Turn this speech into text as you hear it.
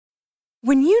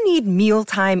When you need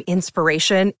mealtime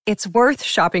inspiration, it's worth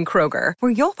shopping Kroger,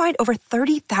 where you'll find over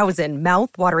 30,000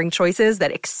 mouth-watering choices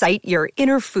that excite your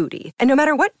inner foodie. And no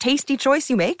matter what tasty choice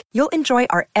you make, you'll enjoy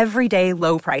our everyday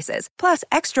low prices, plus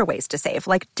extra ways to save,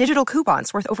 like digital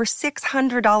coupons worth over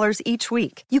 $600 each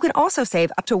week. You can also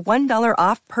save up to $1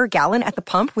 off per gallon at the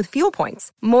pump with fuel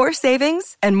points. More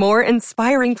savings and more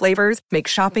inspiring flavors make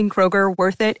shopping Kroger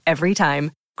worth it every time.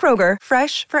 Kroger,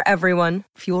 fresh for everyone.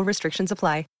 Fuel restrictions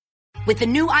apply. With the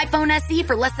new iPhone SE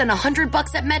for less than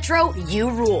 $100 at Metro, you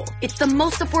rule. It's the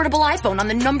most affordable iPhone on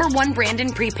the #1 brand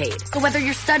in prepaid. So whether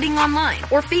you're studying online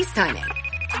or FaceTiming.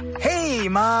 Hey,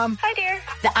 Mom. Hi, dear.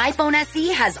 The iPhone SE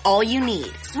has all you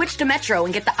need. Switch to Metro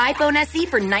and get the iPhone SE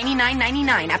for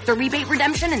 $99.99 after rebate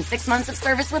redemption and 6 months of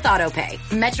service with AutoPay.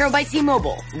 Metro by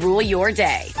T-Mobile. Rule your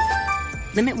day.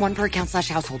 Limit 1 per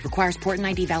account/household. Requires port and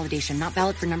ID validation. Not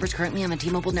valid for numbers currently on the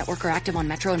T-Mobile network or active on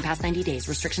Metro in past 90 days.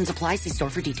 Restrictions apply. See store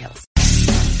for details.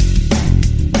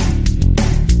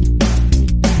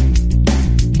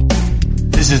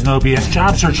 This is No BS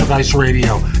Job Search Advice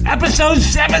Radio, episode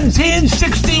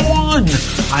 1761.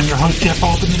 I'm your host, Jeff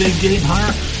Altman, the Big Game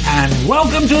Hunter, and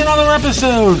welcome to another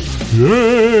episode.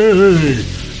 Yay!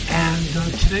 And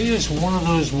today is one of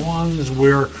those ones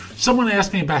where someone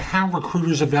asked me about how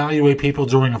recruiters evaluate people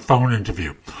during a phone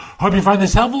interview. Hope you find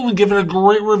this helpful and give it a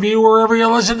great review wherever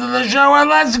you listen to the show, and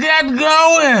let's get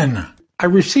going. I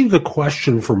received a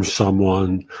question from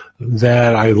someone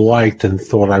that I liked and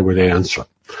thought I would answer.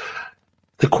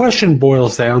 The question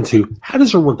boils down to, how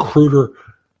does a recruiter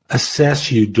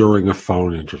assess you during a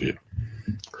phone interview?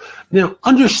 Now,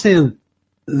 understand,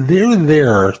 they're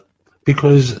there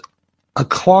because a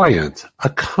client, a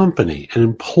company, an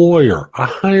employer, a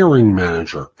hiring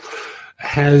manager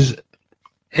has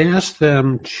asked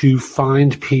them to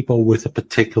find people with a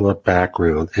particular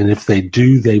background, and if they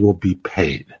do, they will be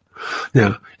paid.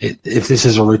 Now, if this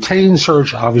is a retained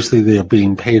search, obviously they are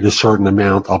being paid a certain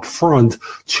amount up front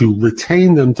to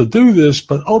retain them to do this,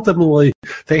 but ultimately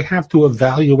they have to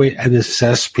evaluate and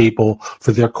assess people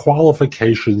for their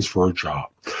qualifications for a job.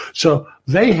 So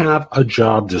they have a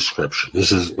job description.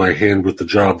 This is my hand with the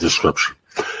job description.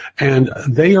 And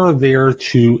they are there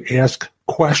to ask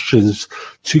questions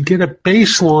to get a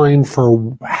baseline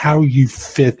for how you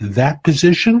fit that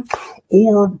position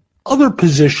or other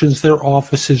positions their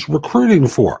office is recruiting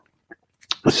for.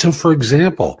 So, for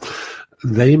example,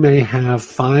 they may have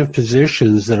 5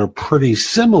 positions that are pretty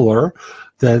similar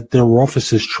that their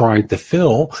office is trying to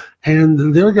fill,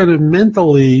 and they're going to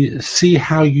mentally see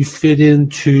how you fit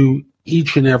into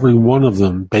each and every one of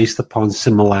them based upon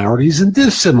similarities and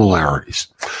dissimilarities.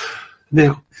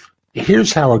 Now,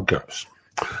 here's how it goes.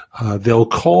 They'll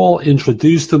call,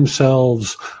 introduce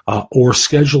themselves, or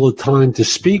schedule a time to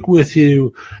speak with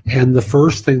you, and the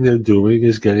first thing they're doing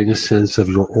is getting a sense of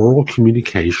your oral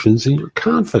communications and your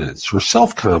confidence, your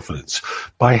self-confidence,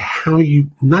 by how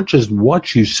you, not just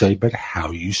what you say, but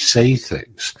how you say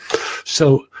things.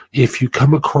 So if you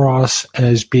come across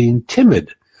as being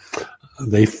timid,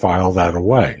 they file that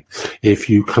away. If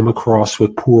you come across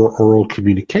with poor oral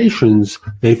communications,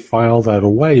 they file that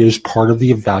away as part of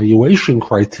the evaluation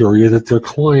criteria that their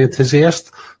client has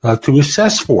asked to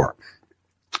assess for.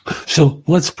 So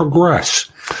let's progress.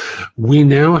 We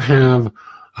now have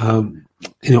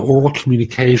oral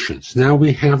communications. Now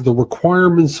we have the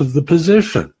requirements of the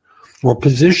position or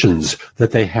positions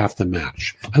that they have to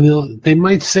match. And they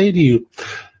might say to you,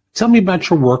 tell me about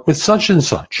your work with such and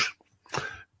such.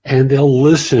 And they'll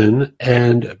listen,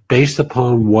 and based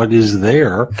upon what is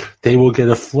there, they will get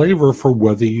a flavor for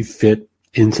whether you fit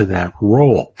into that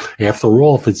role. After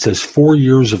all, if it says 4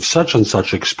 years of such and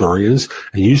such experience,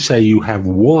 and you say you have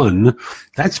 1,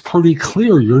 that's pretty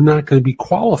clear you're not going to be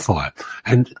qualified.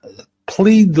 And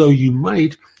plead though you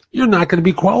might, you're not going to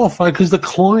be qualified because the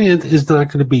client is not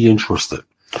going to be interested.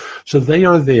 So they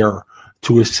are there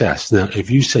to assess. Now, if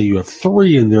you say you have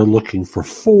 3 and they're looking for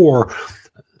 4,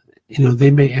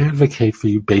 they may advocate for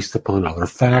you based upon other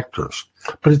factors.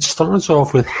 But it starts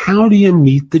off with, how do you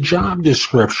meet the job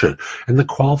description and the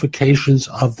qualifications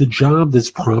of the job that's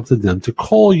prompted them to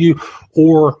call you,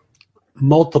 or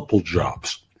multiple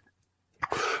jobs?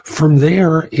 From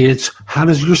there, it's, how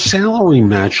does your salary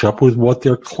match up with what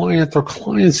their client or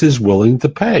clients is willing to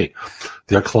pay?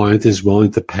 Their client is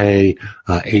willing to pay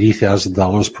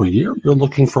 $80,000 per year. You're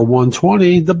looking for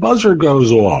 $120,000. The buzzer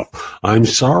goes off. I'm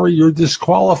sorry, you're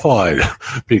disqualified,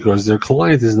 because their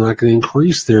client is not going to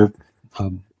increase their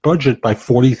budget by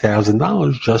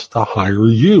 $40,000 just to hire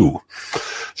you.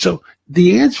 So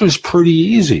the answer is pretty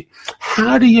easy.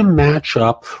 How do you match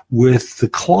up with the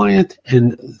client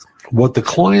and what the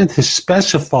client has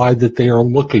specified that they are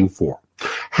looking for?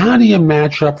 How do you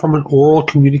match up from an oral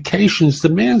communications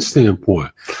demand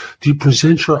standpoint? Do you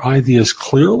present your ideas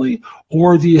clearly,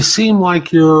 or do you seem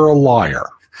like you're a liar?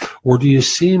 Or do you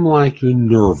seem like you're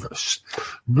nervous?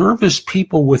 Nervous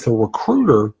people with a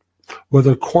recruiter,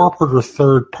 whether corporate or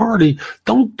third party,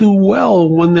 don't do well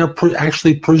when they're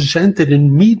actually presented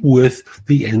and meet with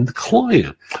the end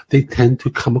client. They tend to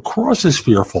come across as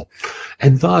fearful.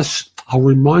 And thus, I'll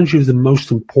remind you of the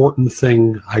most important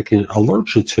thing I can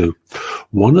alert you to.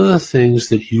 One of the things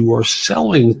that you are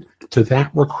selling to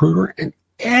that recruiter and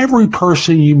every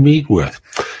person you meet with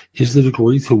is the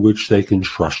degree to which they can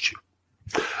trust you.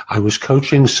 I was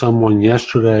coaching someone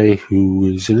yesterday who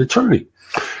is an attorney,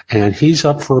 and he's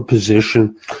up for a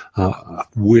position I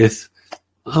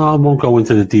won't go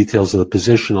into the details of the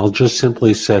position. I'll just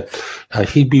simply say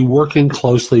he'd be working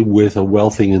closely with a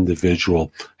wealthy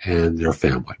individual and their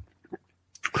family.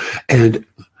 And,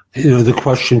 the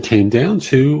question came down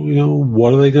to,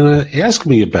 what are they going to ask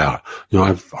me about?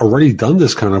 I've already done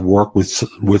this kind of work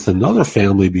with another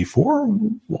family before.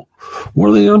 What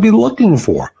are they going to be looking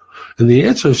for? And the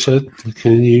answer said,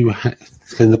 can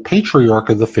the patriarch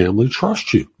of the family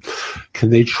trust you?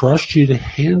 Can they trust you to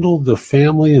handle the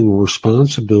family and the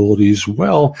responsibilities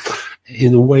well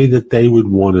in a way that they would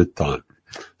want it done?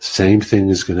 Same thing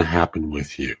is going to happen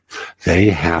with you. They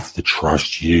have to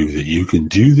trust you that you can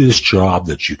do this job,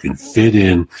 that you can fit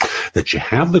in, that you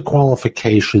have the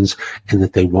qualifications, and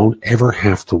that they won't ever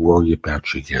have to worry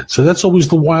about you again. So that's always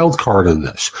the wild card in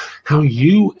this, how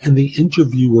you and the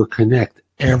interviewer connect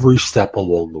every step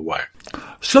along the way.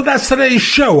 So that's today's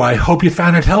show. I hope you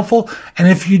found it helpful. And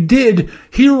if you did,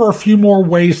 here are a few more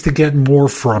ways to get more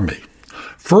from me.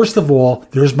 First of all,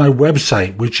 there's my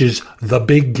website, which is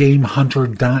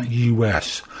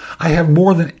thebiggamehunter.us. I have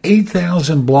more than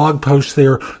 8,000 blog posts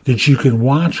there that you can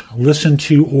watch, listen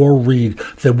to, or read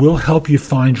that will help you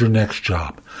find your next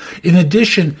job. In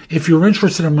addition, if you're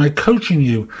interested in my coaching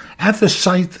you, at the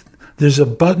site, there's a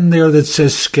button there that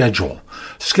says schedule.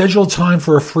 Schedule time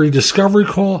for a free discovery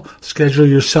call. Schedule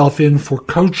yourself in for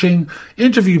coaching,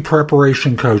 interview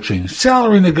preparation coaching,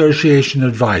 salary negotiation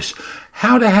advice,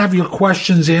 how to have your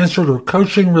questions answered, or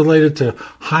coaching related to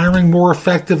hiring more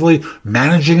effectively,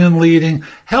 managing and leading,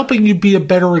 helping you be a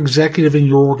better executive in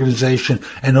your organization,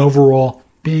 and overall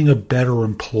being a better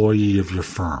employee of your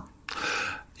firm.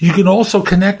 You can also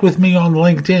connect with me on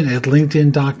LinkedIn at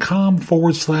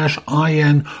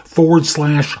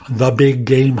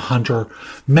linkedin.com/IN/TheBigGameHunter.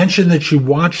 Mention that you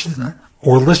watched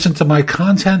or listened to my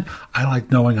content. I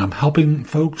like knowing I'm helping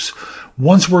folks.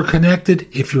 Once we're connected,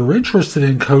 if you're interested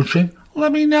in coaching,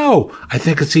 let me know. I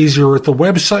think it's easier at the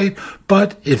website,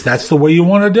 but if that's the way you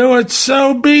want to do it,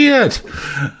 so be it.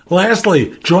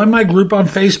 Lastly, join my group on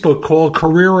Facebook called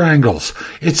Career Angles.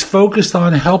 It's focused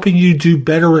on helping you do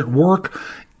better at work.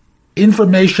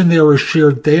 Information there is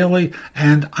shared daily,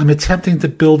 and I'm attempting to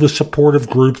build a supportive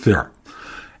group there.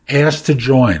 Ask to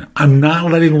join. I'm not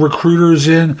letting recruiters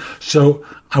in, so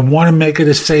I want to make it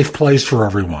a safe place for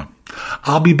everyone.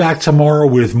 I'll be back tomorrow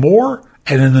with more,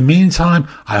 and in the meantime,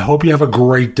 I hope you have a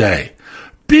great day.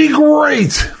 Be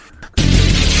great!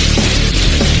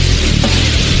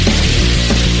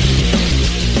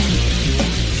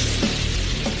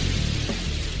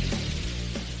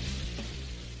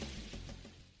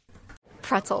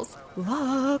 Pretzels.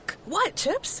 Look. What,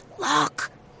 Chips? Look.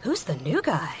 Who's the new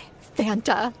guy?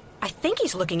 Fanta. I think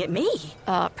he's looking at me.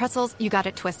 Pretzels, you got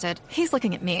it twisted. He's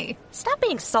looking at me. Stop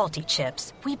being salty,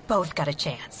 Chips. We both got a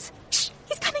chance. Shh,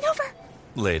 he's coming over.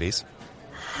 Ladies.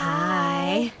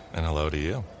 Hi. And hello to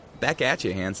you. Back at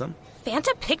you, handsome.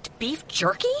 Fanta picked beef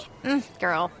jerky?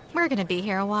 Girl, we're gonna be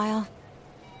here a while.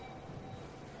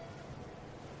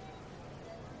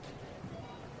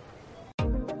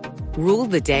 Rule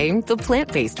the day the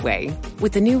plant-based way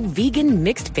with the new vegan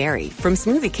mixed berry from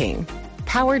Smoothie King.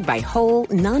 Powered by whole,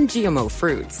 non-GMO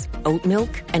fruits, oat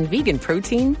milk, and vegan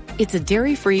protein, it's a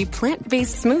dairy-free,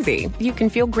 plant-based smoothie you can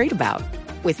feel great about.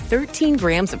 With 13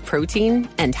 grams of protein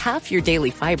and half your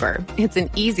daily fiber, it's an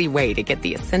easy way to get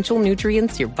the essential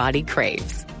nutrients your body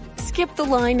craves. Skip the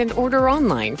line and order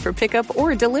online for pickup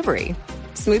or delivery.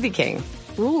 Smoothie King.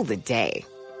 Rule the day.